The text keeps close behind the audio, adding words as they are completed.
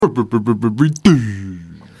We're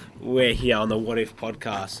here on the What If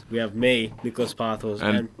podcast. We have me, Nicholas Parthimos,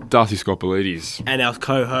 and Darcy Skopelitis. And our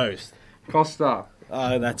co-host. Kosta.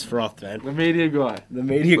 Oh, that's Froth, man. The media guy. The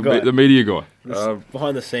media guy. The media guy.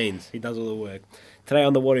 Behind the scenes. He does all the work. Today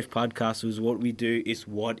on the What If podcast is what we do is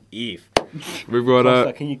what if. We've got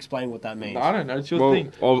Costa, can you explain what that means? I don't know. It's your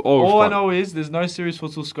thing. All I know is there's no Series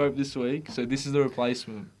Futsal Scope this week, so this is the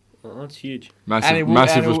replacement. Oh, that's huge.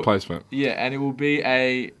 Massive replacement. Yeah, and it will be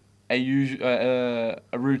a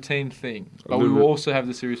routine thing. But we will also have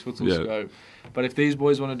the Series Futsal Scope. But if these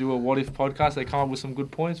boys want to do a What If podcast, they come up with some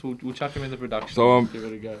good points, we'll chuck them in the production. So give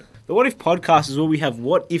it a go. The What If podcast is where we have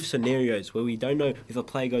what if scenarios where we don't know if a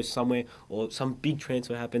player goes somewhere or some big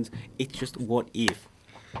transfer happens. It's just what if.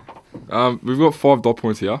 We've got 5 dot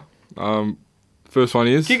points here. First one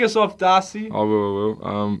is... Kick us off, Darcy. I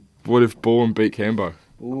will. What if Balwyn beat Cambo?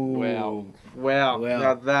 Ooh. Wow.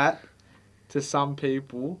 Now that, to some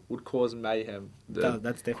people, would cause mayhem.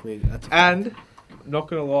 That's definitely... And, not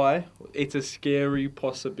going to lie, it's a scary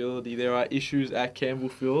possibility. There are issues at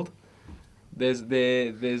Campbellfield. There's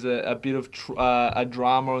a bit of a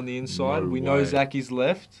drama on the inside. We know Zaky's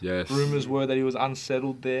left. Yes. Rumours were that he was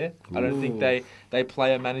unsettled there. Ooh. I don't think they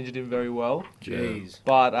player managed him very well. Jeez.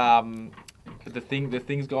 But the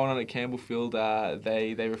things going on at Campbellfield,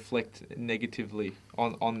 they reflect negatively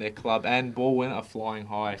on their club, and Balwyn are flying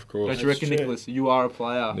high. Of course. Don't you reckon, Nicholas? You are a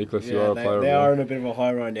player. Nicholas, you are a player. They are in a bit of a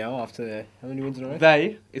high right now after how many wins in a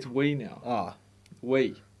row? It's we now. Ah.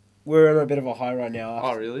 We. We're in a bit of a high right now.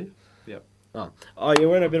 Oh, really? Yep. Oh, yeah,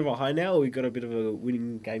 we're in a bit of a high now. We've got a bit of a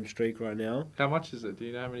winning game streak right now. How much is it? Do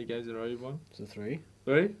you know how many games in a row you've won? Is it 3?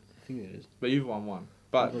 3? I think it is. But you've won 1.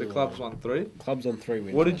 But the club's won 3? Club's on 3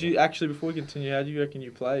 wins. What did you... Actually, before we continue, how do you reckon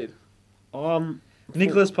you played?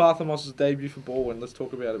 Nicholas Parthimos' debut for Balwyn. Let's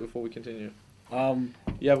talk about it before we continue.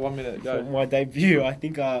 You have 1 minute. Go. For my debut, I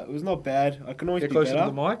think it was not bad. I can always Get be closer better.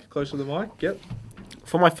 to the mic. Closer to the mic. Yep.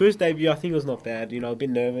 For my first debut, I think it was not bad. A bit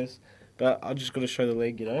nervous. But I just got to show the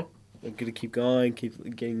league, I'm going to keep going,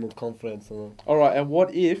 keep getting more confidence. All right, and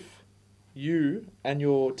what if you and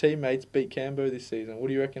your teammates beat Cambo this season? What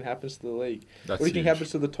do you reckon happens to the league? What do you think happens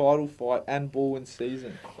to the title fight and Balwyn's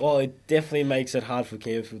season? Well, it definitely makes it hard for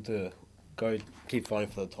Campbellfield to go keep fighting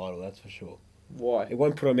for the title, that's for sure. Why? It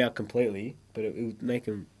won't put them out completely, but it would make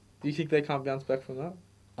them... Do you think they can't bounce back from that?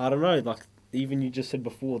 I don't know, even you just said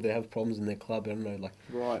before, they have problems in their club. I don't know,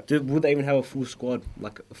 right. Would they even have a full squad,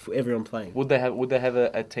 for everyone playing? Would they have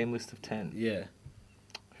a team list of 10? Yeah.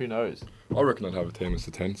 Who knows? I reckon I'd have a team list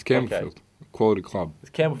of 10. It's Campbellfield. Okay. Quality club.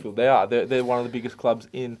 It's Campbellfield. They are. They're one of the biggest clubs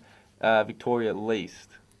in Victoria at least.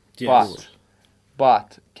 Yes.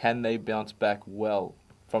 But can they bounce back well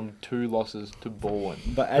from 2 losses to Balwyn?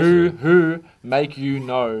 But who make you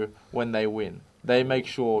know when they win? They make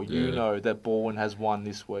sure you know that Balwyn has won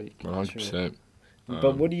this week. 100%.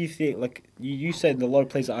 But what do you think? You said a lot of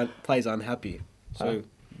players are unhappy. So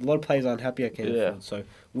a lot of players are unhappy at Campbellfield. Yeah. So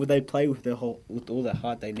would they play with all the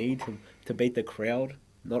heart they need to beat the crowd?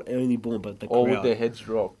 Not only Balwyn, but the crowd. Or with their heads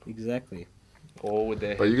dropped. Exactly. Or with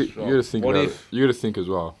their heads dropped. But you got to think about it. You got to think as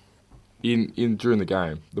well. During the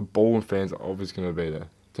game, the Balwyn fans are obviously going to be there.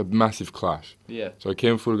 It's a massive clash. Yeah. So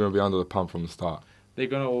Campbellfield are going to be under the pump from the start. They're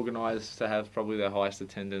going to organise to have probably their highest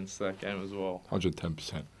attendance that game as well.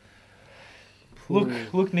 110%.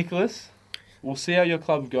 Look, Nicholas. We'll see how your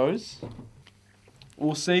club goes.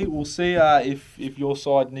 We'll see if your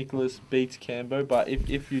side, Nicholas, beats Cambo. But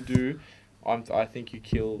if you do, I think you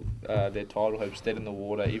kill their title hopes dead in the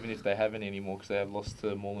water, even if they haven't anymore because they have lost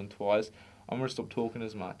to Moreland twice. I'm going to stop talking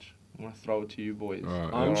as much. I'm going to throw it to you boys.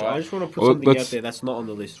 Right. I just want to put something out there that's not on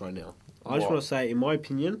the list right now. I just want to say, in my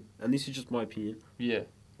opinion, and this is just my opinion. Yeah.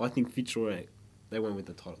 I think Fitzroy, they won't win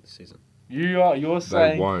the title this season. You're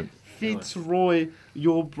saying they won't. Fitzroy,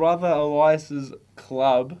 your brother Elias's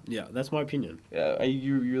club. Yeah, that's my opinion.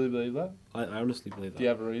 You really believe that? I honestly believe that. Do you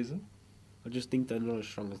have a reason? I just think they're not as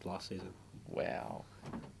strong as last season. Wow.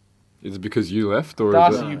 Is it because you left, or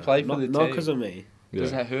Darcy, is it... you played for the team. Not because of me. Yeah.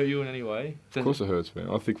 Does that hurt you in any way? Of course it hurts,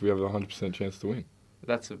 man. I think we have a 100% chance to win.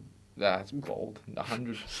 That's bold.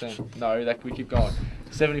 100%. No, we keep going.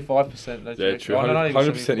 75%. Yeah, true.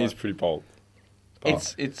 100% is pretty bold.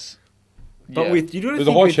 But it's. But yeah. with you don't There's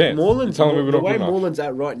think a high with chance. Moreland's the way Moreland's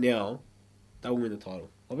at right now, they'll win the title.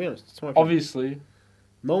 I'll be honest. It's my opinion. Obviously.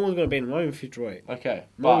 No one's going to beat them. Not even Fitzroy. Okay.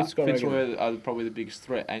 But Fitzroy are probably the biggest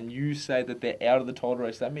threat, and you say that they're out of the title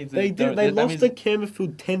race. That means they lost to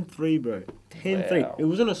Campbellfield 10-3, bro. 10-3. Wow. It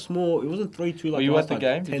wasn't 3-2 like Were you last at the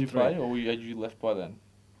game? Did you 10-3. play, or had you left by then?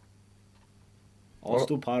 I was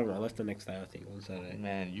still part of it. I left the next day, I think, on Saturday.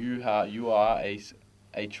 Man, you are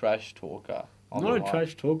a trash talker. I'm not a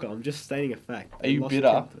trash talker. I'm just stating a fact. Are you bitter?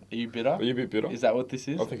 Are you bitter? Are you a bit bitter? Is that what this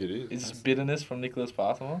is? I think it is. Is this bitterness from Nicholas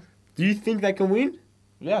Parthimos? Do you think they can win?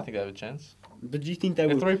 Yeah, I think they have a chance. But do you think they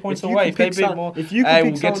They're will? 3 points away. If they beat more, if you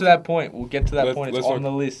we'll get to that point. We'll get to that point. It's on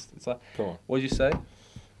the list. It's like, come on. What did you say?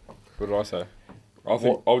 What did I say? I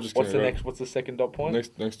think I'll just. What's the second dot point?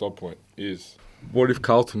 Next dot point is, what if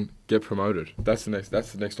Carlton get promoted? That's the next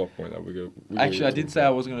dot point that we go. Actually, I did say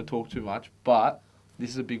I wasn't going to talk too much, but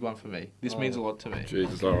this is a big one for me. This means a lot to me.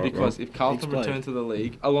 Jesus, all right, because if Carlton return to the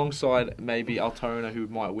league, alongside maybe Altona, who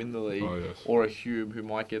might win the league, or a Hume, who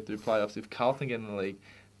might get through playoffs, if Carlton get in the league,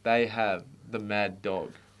 they have the mad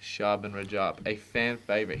dog, Shaban Rajab, a fan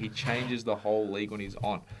favourite. He changes the whole league when he's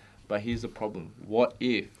on. But here's the problem. What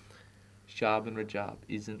if Shaban Rajab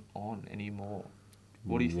isn't on anymore?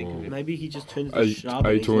 What do you think of it? Maybe he just turns to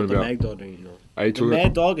Shaban. He's not the Mad Dog anymore. The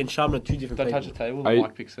Mad Dog and Shaban are two different people. Don't touch the table, the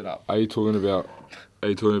mic picks it up. Are you talking about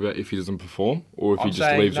if he doesn't perform, or if he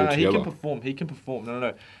just leaves altogether? He can perform.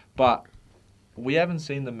 No. But we haven't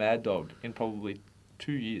seen the Mad Dog in probably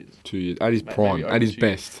 2 years. 2 years. At his prime. At his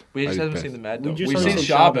best. We just haven't seen the Mad Dog. We've seen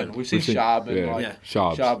Shaban. We've seen Shaban.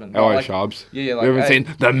 Shabs. Shaban. Oh, Shabs. Yeah, we haven't seen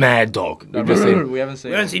the Mad Dog. We haven't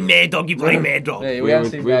seen Mad Dog, you bloody Mad Dog. Yeah, we haven't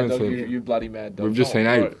seen Mad Dog, you bloody Mad Dog. We've just seen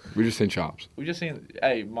Shabs. We've just seen,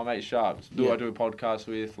 my mate Shabs. I do a podcast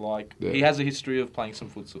with, he has a history of playing some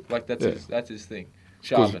futsal. That's his thing.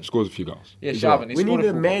 Shaban. Scores a few goals. Yeah, Shaban. We need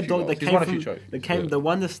a Mad Dog that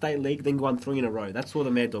won the state league, then won 3 in a row. That's all the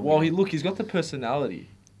Mad Dog. Well, he's got the personality.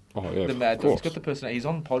 Oh, yeah, the Mad Dog. He's got the personality. He's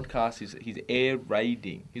on podcasts. He's air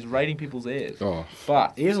raiding. He's raiding people's airs. Oh.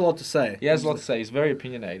 But he has a lot to say. He's very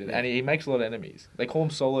opinionated, and he makes a lot of enemies. They call him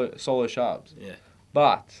solo Shabs. Yeah.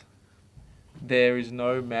 But there is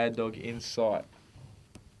no Mad Dog in sight.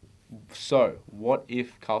 So, what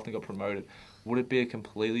if Carlton got promoted? Would it be a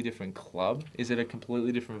completely different club? Is it a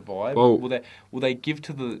completely different vibe? Well, will they give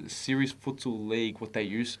to the Series Futsal League what they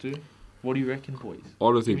used to? What do you reckon, boys?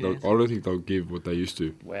 I don't think they'll give what they used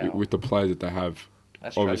to with the players that they have.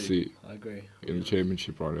 That's obviously tragic. I agree. In the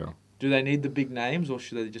championship right now. Do they need the big names, or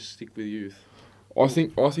should they just stick with youth? I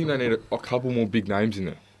think they need a couple more big names in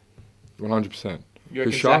there. 100%. You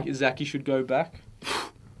reckon Zaky should go back?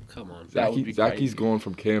 Come on. Zaky's gone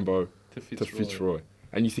from Cambo to Fitzroy.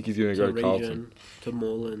 And you think he's going to go Carlton? To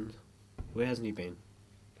Moreland. Where hasn't he been?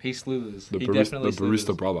 He slithers. The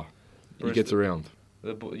barista brother. He gets around.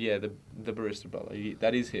 The barista brother.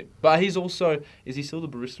 That is him. But he's also... Is he still the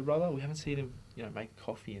barista brother? We haven't seen him, make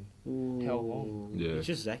coffee in how long? Yeah. It's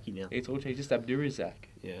just Zaky now. It's just Abdirizak.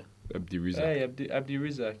 Yeah. Abdirizak. Hey,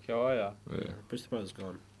 Abdirizak. How are ya? Yeah. Barista brother's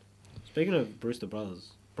gone. Speaking of barista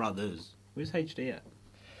brothers, where's HD at?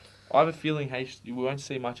 I have a feeling we won't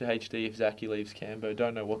see much of HD if Zaky leaves Cambo.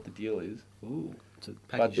 Don't know what the deal is. Ooh.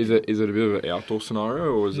 Is it a bit of an outdoor scenario,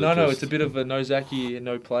 or is it? No, it's a bit of a no Zaky,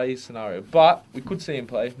 no play scenario. But we could see him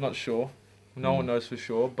play. I'm not sure. No one knows for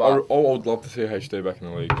sure. But I would love to see HD back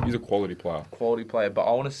in the league. He's a quality player. But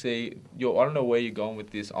I want to see. I don't know where you're going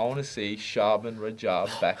with this. I want to see Shaban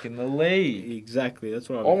Rajab back in the league. Exactly. That's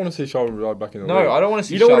what I want to see Shaban Rajab back in the league. No, I don't want to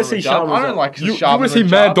see. You don't want to see Shaban. I don't like Shaban. You want to see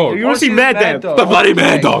Mad Dog. You want to see Mad Dog. The bloody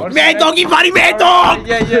Mad Dog. Mad Dog, you bloody Mad Dog.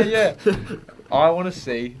 Yeah. I want to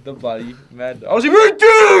see the bloody Mad Dog. I was like,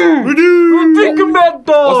 Redo! Mad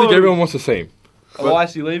Dog! I think everyone wants to see him.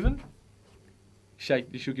 Elias, you leaving?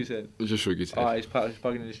 He shook his head. He just shook his head. Oh, he's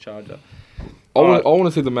plugging in his charger. I want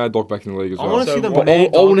to see the Mad Dog back in the league as well. I want to see the Mad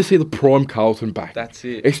Dog. I want to see the prime Carlton back. That's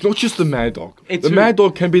it. It's not just the Mad Dog. Mad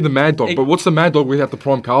Dog can be the Mad Dog, but what's the Mad Dog without the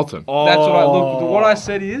prime Carlton? That's what I look. What I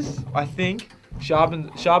said is, I think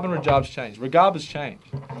Shaban Rajab's changed. Rajab has changed.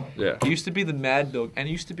 Yeah. He used to be the Mad Dog, and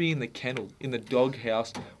he used to be in the kennel, in the dog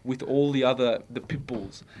house, with all the pit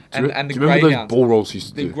bulls and the greyhounds. Do you remember those ball rolls he used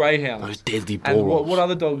to do? The greyhounds. Those deadly ball rolls. What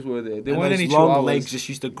other dogs were there? There weren't any long chihuahuas. legs just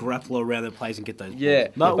used to grapple around the place and get those balls. Yeah.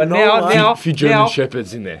 But now a few German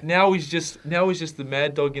shepherds in there. Now he's just the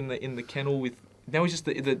Mad Dog in the kennel with. Now he's just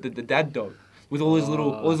the dad dog. With all his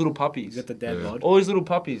little puppies. You got the dad bod? All his little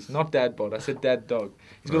puppies. Not dad bod. I said dad dog.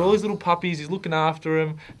 He's got all his little puppies. He's looking after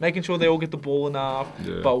them, making sure they all get the ball enough.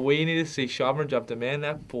 Yeah. But we need to see Shaban Rajab demand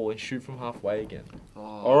that ball and shoot from halfway again.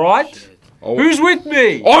 All right? Who's with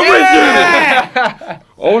me? I'm with you! I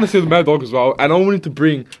want to see the Mad Dog as well. And I want him to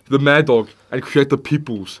bring the Mad Dog and create the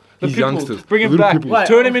peoples. These youngsters. Bring him back. Wait,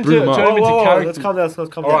 turn him into character. Let's calm down.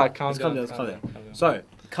 All right, calm down. So,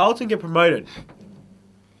 Carlton get promoted.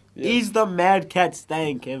 Yeah. Is the Mad Cat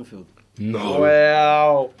staying Campbellfield? No.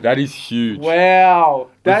 Wow. That is huge. Wow.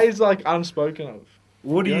 That is unspoken of.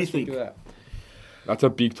 What do you think? That's a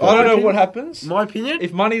big topic. I don't know what happens. My opinion?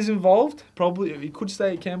 If money's involved, probably he could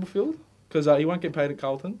stay at Campbellfield. because he won't get paid at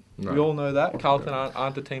Carlton. No. We all know that. Carlton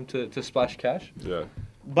aren't the team to splash cash. Yeah.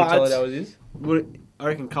 But Tell it how it is. I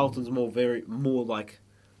reckon Carlton's more like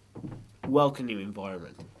welcoming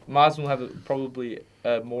environment. Marsden will have probably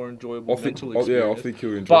a more enjoyable mental experience. I think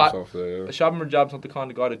he'll enjoy himself there. Yeah. Shaban Rajab's not the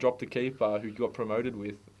kind of guy to drop the keeper who got promoted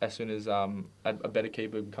with as soon as a better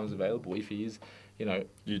keeper becomes available. If he is, better.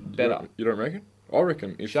 You don't reckon? I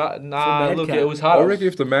reckon. If, it was hard. I reckon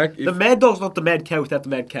if the Mad Dog's not the Mad Cat without the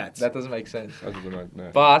Mad Cats. That doesn't make sense. That doesn't make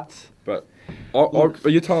no. But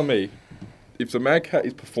you're telling me if the Mad Cat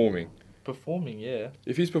is performing, yeah.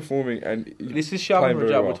 If he's performing and this is Shaban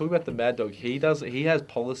Rajab. We're talking about the Mad Dog. He has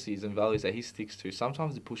policies and values that he sticks to.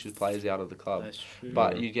 Sometimes he pushes players out of the club. That's true.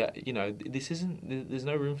 But you get, there's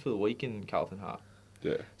no room for the weak in Carlton Heart.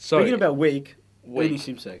 Yeah. So speaking about weak, Ernie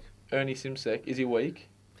Simsek, is he weak?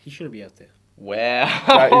 He shouldn't be out there. Wow.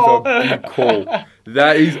 That is a big call.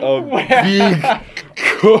 That is a big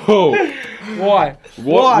call. Why?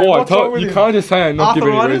 Why? You can't just say and not give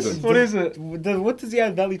any reason. What is it? What does he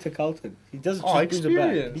add value to Carlton? He doesn't just brings it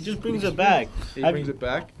back. He just brings it back. He brings it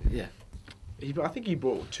back? Yeah. I think he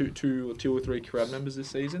brought two or three crowd members this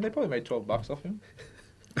season. They probably made $12 off him.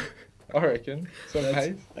 I reckon.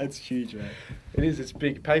 That's huge, man. It is. It's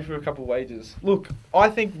big. Pay for a couple of wages. Look, I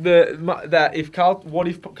think that if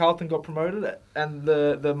Carlton got promoted and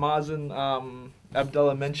the Mazen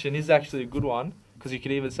Abdullah mention is actually a good one, because you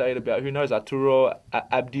could even say it about, who knows, Arturo,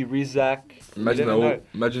 Abdirizak. Imagine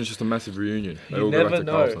it's just a massive reunion. They all go back to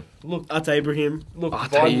Carlton. Look, Ate Ibrahim.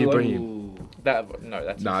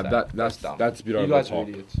 That's dumb. That's a bit over You guys the are top.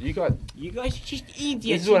 idiots. You guys are just idiots.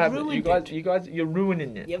 This is what happened. You guys, you're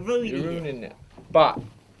ruining it. You're ruining it. But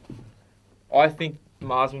I think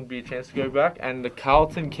Mars would be a chance to go back, and the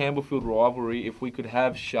Carlton Campbellfield rivalry. If we could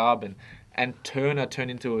have Shaban and Turner turn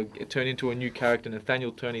into a new character,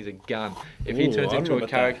 Nathaniel Turney's a gun. If he turns into a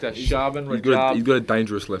character, Shaban Rajab. He's got a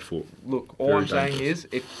dangerous left foot. Look, all I'm saying is,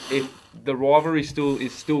 if the rivalry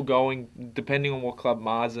is still going, depending on what club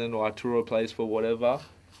Mazen or Arturo plays for, whatever,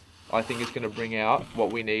 I think it's going to bring out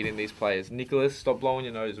what we need in these players. Nicholas, stop blowing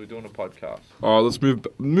your nose. We're doing a podcast. All right, let's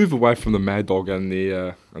move away from the Mad Dog and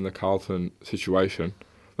the Carlton situation.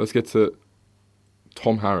 Let's get to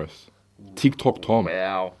Tom Harris, Tik Tok Tommy.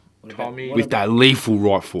 Wow. Tommy with that lethal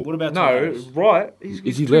right foot. What about right?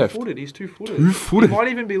 Is he left? Two-footed. He's two-footed. Two-footed. He might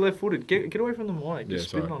even be left-footed. Get away from the mic. Yeah,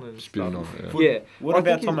 spitting on it. Spitting on it. Yeah. What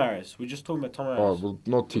about Tom Harris? We're just talking about Tom Harris. Oh, well,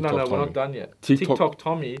 not Tik Tok Tommy. No, we're not done yet. Tik Tok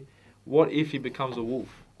Tommy. What if he becomes a wolf?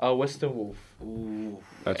 A Western Wolf? Ooh.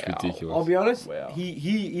 That's ridiculous. I'll be honest. Wow.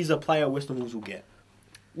 He is a player Western Wolves will get.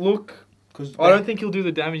 Look. I don't think he'll do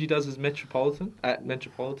the damage he does as Metropolitan.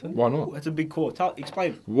 Why not? That's a big call.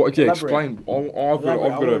 Explain. Explain. I've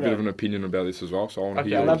got a bit of an opinion about this as well, so I want to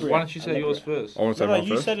hear yours. Why don't you say yours first? I want to say mine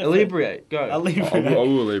first. Elaborate. Go. I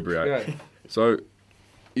will elaborate. Go. So,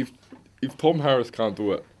 if Tom Harris can't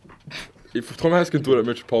do it, if Tom Harris can do it at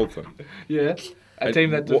Metropolitan... Yeah. A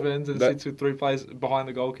team that defends and sits with three players behind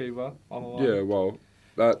the goalkeeper on the line. Yeah, well,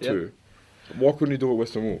 that too. Why couldn't he do it at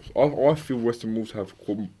Western Wolves? I feel Western Wolves have...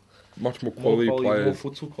 much more quality players.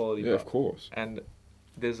 More futsal quality. Yeah, of course. And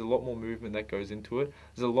there's a lot more movement that goes into it.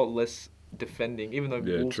 There's a lot less defending, even though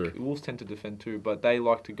Wolves tend to defend too, but they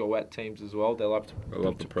like to go at teams as well. They like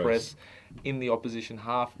to press in the opposition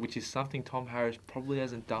half, which is something Tom Harris probably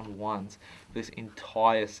hasn't done once this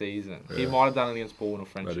entire season. Yeah. He might have done it against Balwyn or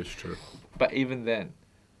Friendship. That is true. But even then,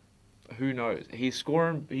 who knows? He's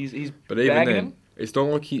scoring. He's but even then, him. It's not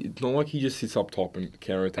like he just sits up top and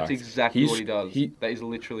counter attacks. That's exactly what he does. That is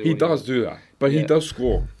literally what he does. Do that, but he does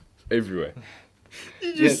score everywhere.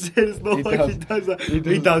 You just said it's not like he does that.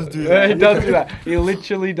 He does do that. He does do that. He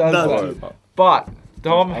literally does that. But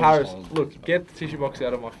Tom Harris, look, get the tissue box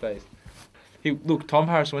out of my face. Tom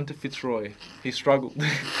Harris went to Fitzroy. He struggled.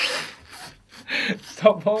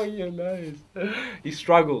 Stop blowing your nose. He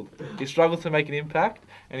struggled. He struggled to make an impact,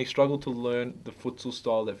 and he struggled to learn the futsal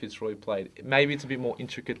style that Fitzroy played. Maybe it's a bit more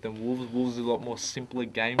intricate than Wolves. Wolves is a lot more simpler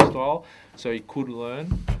game style, so he could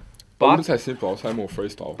learn. But, I wouldn't say simple. I'll say more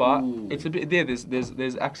freestyle. But it's a bit there.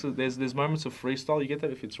 There's moments of freestyle. You get that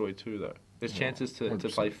at Fitzroy too, though. There's chances to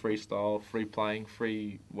play freestyle, free playing,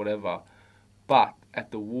 free whatever. But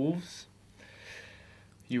at the Wolves,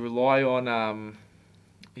 you rely on.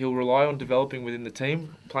 He'll rely on developing within the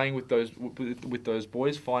team, playing with those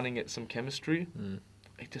boys, finding some chemistry.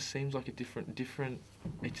 It just seems like a different.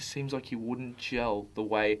 It just seems like he wouldn't gel the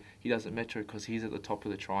way he does at Metro because he's at the top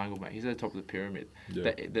of the triangle, mate. He's at the top of the pyramid,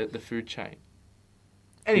 the food chain.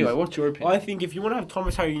 Anyway, what's your opinion? I think if you want to have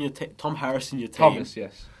Tom Harris in your team, Thomas,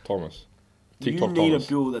 yes, Thomas, you need to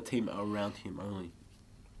build a team around him only.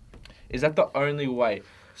 Is that the only way?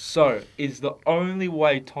 So, is the only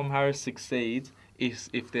way Tom Harris succeeds is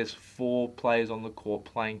if there's 4 players on the court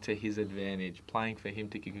playing to his advantage, playing for him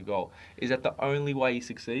to kick a goal? Is that the only way he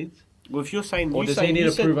succeeds? Well, if you're saying... Or you does say, he need you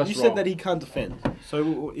to said, prove us You wrong? said that he can't defend.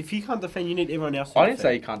 So, if he can't defend, you need everyone else to I defend. didn't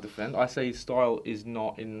say he can't defend. I say his style is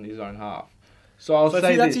not in his own half. So I'll So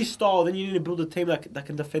say if that's this. his style, then you need to build a team that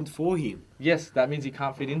can defend for him. Yes, that means he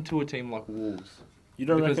can't fit into a team like Wolves. You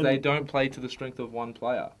don't Because reckon, they don't play to the strength of one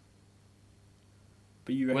player.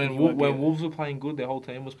 But you reckon When Wolves were playing good, their whole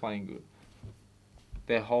team was playing good.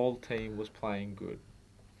 Their whole team was playing good.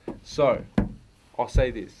 So, I'll say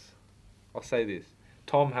this.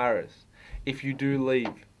 Tom Harris, if you do leave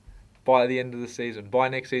by the end of the season, by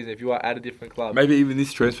next season, if you are at a different club... Maybe even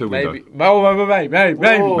this transfer window. Maybe.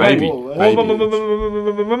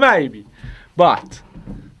 But,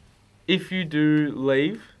 if you do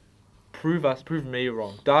leave... Prove me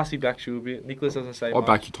wrong. Darcy backs you a bit. Nicholas doesn't say I'll much.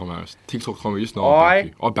 back you, Tom Harris. Tik Tok Tommy, just know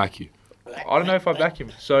I'll back you. I don't know if I back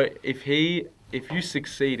him. So if you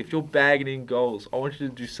succeed, if you're bagging in goals, I want you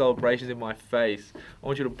to do celebrations in my face. I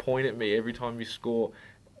want you to point at me every time you score.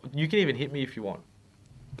 You can even hit me if you want.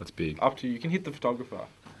 That's big. Up to you. You can hit the photographer.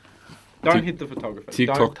 Don't hit the photographer.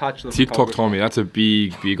 Tik Don't touch the Tik Tok photographer. Tommy, that's a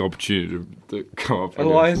big opportunity to come up.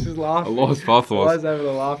 Elias is laughing. Elias Parthimos. Elias having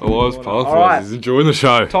a laugh. Elias All Parthimos right. is enjoying the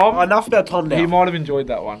show. Tom, enough about Tom now. he might have enjoyed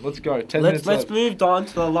that one. Let's go. 10 minutes Let's left. move on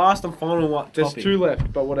to the last and final topic. There's 2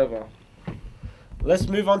 left, but whatever. Let's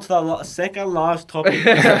move on to the second last topic.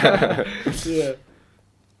 Yeah.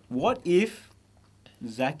 What if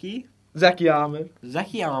Zaky Zaky Ahmed,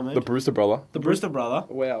 The Brewster brother. the Brewster brother,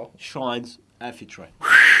 Wow. shines at Fitzroy?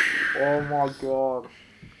 Oh my god.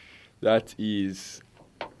 That is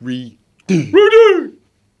Rudy!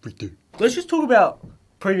 Let's just talk about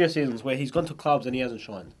previous seasons where he's gone to clubs and he hasn't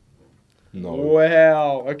shined. No.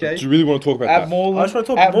 Wow. Okay. Do you really want to talk about At that? Moreland. I just want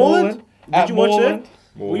to talk at Moreland. Did you watch Moreland,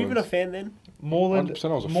 it? Were you even a fan then? Moreland,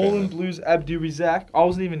 100% I was a fan Moreland then. Blues Abdirizak. I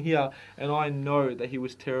wasn't even here, and I know that he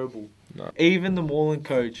was terrible. No. Even the Moreland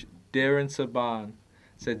coach, Darren Saban,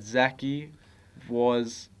 said Zaky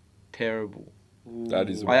was terrible. That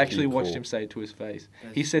is a I actually big watched call. him say it to his face.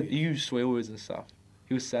 That's He said big. he used swear words and stuff.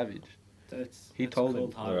 He was savage. He told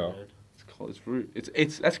him. cold-hearted, Yeah. man. It's cold. It's rude.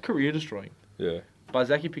 That's career destroying. Yeah, But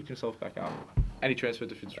Zaky picked himself back up, and he transferred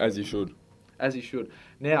to Fitzroy. as he should. As he should.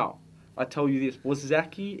 Now, I tell you this: was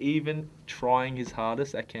Zaky even trying his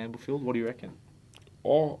hardest at Campbellfield? What do you reckon?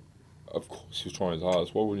 Oh, of course he's trying his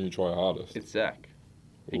hardest. Why wouldn't you try your hardest? It's Zach.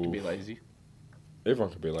 He can be Oof. lazy.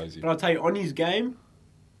 Everyone can be lazy. But I'll tell you, on his game,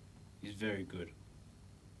 he's very good.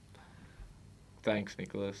 Thanks,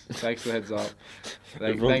 Nicholas. Thanks for the heads up.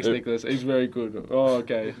 Everyone- Thanks, Nicholas. He's very good. Oh,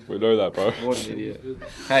 okay. We know that, bro. What an idiot.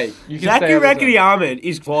 Hey, you can Zaky stay on the Rackety zone. Ahmed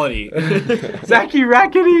is quality. Zaky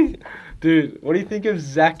Rackety? Dude, what do you think of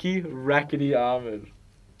Zaky Rackety Ahmed?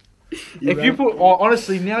 If you put... Oh,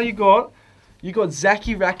 honestly, now you got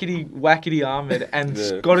Zaky Rackety Wackety Ahmed and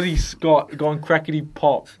Yeah. Scotty Scott going crackety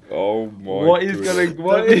pop. Oh my. What is goodness.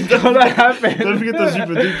 gonna happen? Don't forget the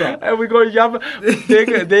Super Duper. And we got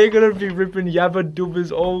Yabba. They're gonna be ripping Yabba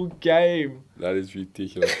Dubbers all game. That is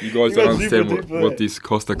ridiculous. You guys You don't got understand super what duper. this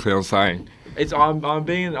Kosta clown's saying. I'm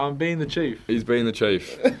being the chief. He's being the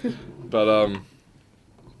chief.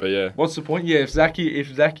 But yeah. What's the point? Yeah, if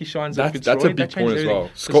Zaky shines at Fitzroy, That's a big that changes point as well.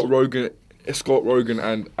 everything. Scott Rogan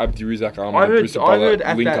and Abdirizak Ahmed I and Brewster heard brother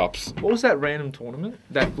at link that. ups. What was that random tournament?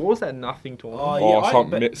 What was that nothing tournament? Oh, Oh, yeah,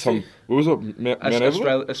 some what was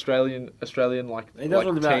it? Australian like It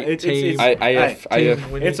doesn't like matter. team. It's- AF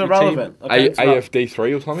It's irrelevant. Okay, it's irrelevant.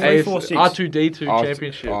 AFD3 or something. 3, 4, 6. R2D2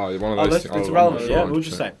 championship. Oh, one Oh, of those. it's irrelevant. Yeah, we'll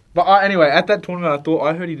just say. But anyway, at that tournament,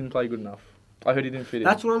 I heard he didn't play good enough. I heard he didn't fit in.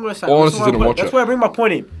 That's what I'm going to say. Honestly, That's where I didn't put- watch That's it. where I bring my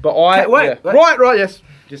point in. But I Wait, yeah. wait. Right, yes,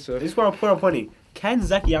 sir. This is where I put my point in. Can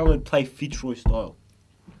Zaky Ahmed play Fitzroy style?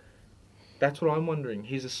 That's what I'm wondering.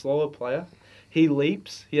 He's a slower player. He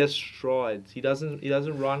leaps. He has strides. He doesn't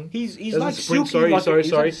run. He's Doesn't like sprint. silky. Sorry.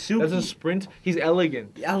 Like silky. Doesn't sprint. He's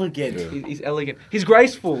elegant. Elegant. Yeah. He's elegant. He's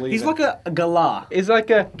graceful. He's even. like a galah. He's like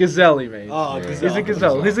a gazelle, mate. Oh, Yeah. He's a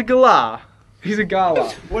gazelle. He's a galah. He's a gala.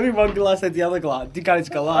 What if one galah said the other galah? This guy is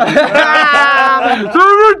galah.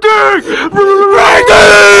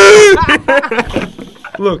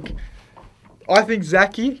 Look, I think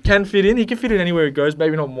Zaky can fit in. He can fit in anywhere he goes.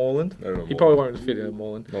 Maybe not Moreland. No, not He Moreland. probably won't fit in at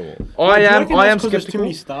Moreland. No more. I Do you am reckon that's 'cause there's too skeptical.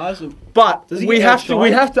 many stars. But Does he we get have to outshined?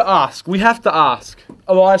 we have to ask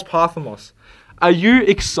Elias Parthimos. Are you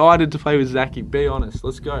excited to play with Zaky? Be honest.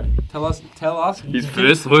 Let's go. Tell us. His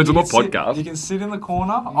first words on the You can sit- podcast. You can sit in the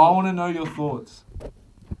corner. I want to know your thoughts.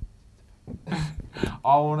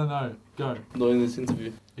 I want to know. Go. Not in this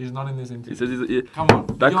interview. He's not in this He interview. says Come on.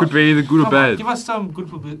 that could be either good or Come on, bad. give us some good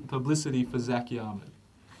publicity for Zaky Ahmed.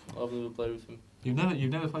 I've never played with him. You've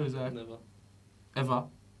never played with Zach? Never. Ever?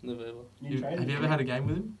 Never ever. Have you ever had a game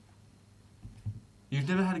with him? You've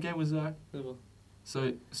never had a game with Zach? Never.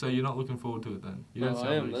 So you're not looking forward to it then? You No, don't sound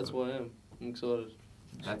I am. very That's excited. why I am. I'm excited.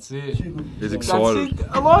 That's it. He's excited. That's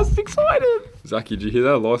it. Elias is excited. Zaky, did you hear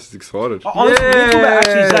that? Elias is excited. Honestly, we're talking about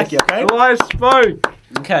actually Zaky, okay? Elias spoke.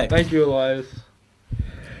 Okay. Thank you, Elias.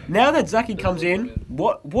 Now that Zaky comes in,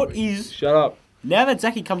 what is... Shut up. Now that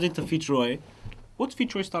Zaky comes into Fitzroy, what's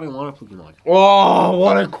Fitzroy starting lineup looking like? Oh,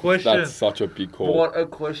 what a question. That's such a big call. What a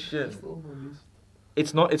question.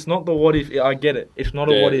 It's not the what if. I get it. It's not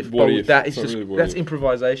a Yeah, what if. what But if. that is It's not just really what that's if.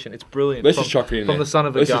 improvisation. It's brilliant. Let's just chuck it in from there. the son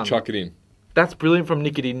of a Let's gun. just chuck it in. That's brilliant from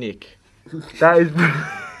Nickety Nick. That is.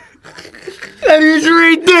 That is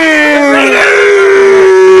ridiculous!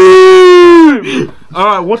 All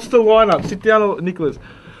right, what's the lineup? Sit down, Nicholas.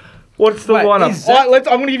 What's the Wait, lineup? is Zach-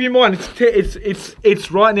 I'm gonna give you mine.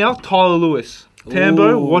 It's right now. Tyler Lewis,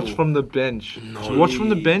 Tambo. Ooh. Watch from the bench. No. Watch from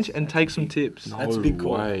the bench and take some tips. That's a big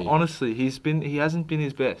call. way. Honestly, he hasn't been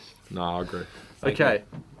his best. Nah, I agree. Okay,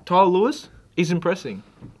 Tyler Lewis, he's impressing.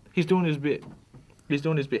 He's doing his bit.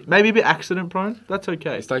 Maybe a bit accident prone. That's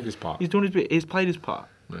okay. He's taking his part. He's doing his bit. He's played his part.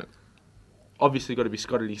 Yeah. Obviously, got to be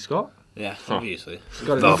Scotty Scott. Yeah, obviously.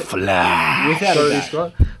 The Flash. Without a Scotty doubt.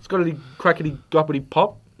 Scott. Scotty crackety guppity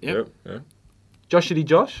pop. Yep. Yeah. Joshity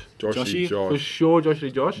Josh. Joshy, For Josh. sure,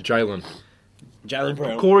 Joshity Josh. Jalen. Jalen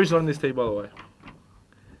Brown. Corey's not in this team, by the way.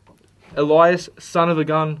 Elias, son of a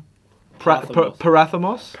gun. Parthimos.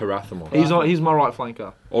 Parthimos. He's my right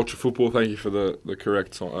flanker. Ultra Football, thank you for the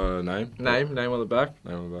correct name. Name on the back.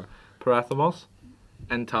 Name on the back. Parthimos.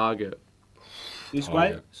 And target. This Oh, way,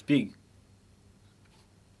 yeah. it's big.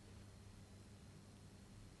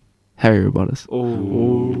 Harry Robotus.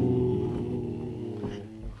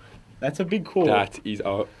 That's a big call. That is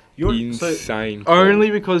a insane call.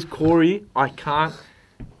 Only because Corey, I can't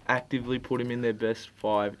actively put him in their best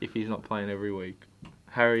 5 if he's not playing every week.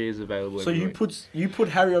 Harry is available So every you week. put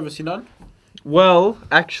Harry over Sinan? Well,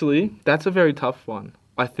 actually, that's a very tough one.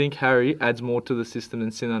 I think Harry adds more to the system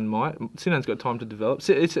than Sinan might. Sinan's got time to develop.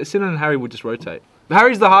 Sinan and Harry would just rotate.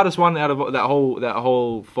 Harry's the hardest one out of that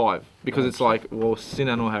whole 5 because it's like, well,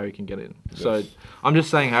 Sinan or Harry can get in. Yes. So I'm just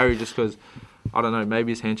saying Harry just because, I don't know,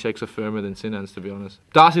 maybe his handshakes are firmer than Sinan's, to be honest.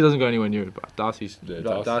 Darcy doesn't go anywhere near it, but Darcy's a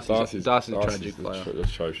tragic player.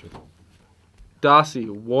 Atrocious. Darcy,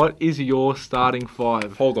 what is your starting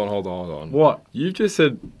 5? Hold on. What? You've just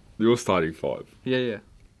said you're starting 5. Yeah.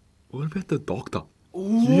 What about the doctor?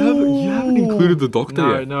 You haven't included the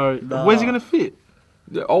doctor yet. No. Nah. Where's he going to fit?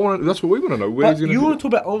 Yeah, that's what we want to know. Where But he's going you to want to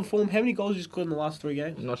talk about on form? How many goals he's scored in the last 3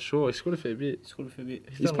 games? I'm not sure. He scored a fair bit. He scored a fair bit.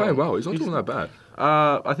 He's playing well. He's not doing that bad.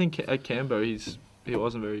 I think at Cambo he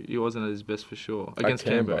wasn't at his best for sure. Against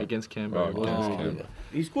Cambo. Oh, he against wasn't. Cambo.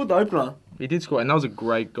 He scored the opener. He did score, and that was a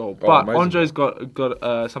great goal. Oh, But amazing. Andre's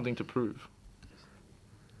got something to prove.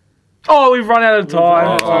 Oh, we've run out of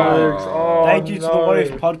time, folks. Oh, Thank you to the no. What If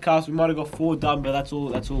podcast. We might have got 4 done, but that's all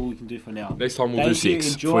we can do for now. Next time we'll Thank do you,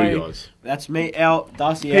 6 enjoy. for you guys. That's me out,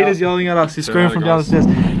 Darcy Peter's out. yelling at us. He's Turn screaming around, from guys.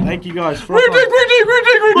 downstairs. Thank you guys. Ridiculousness!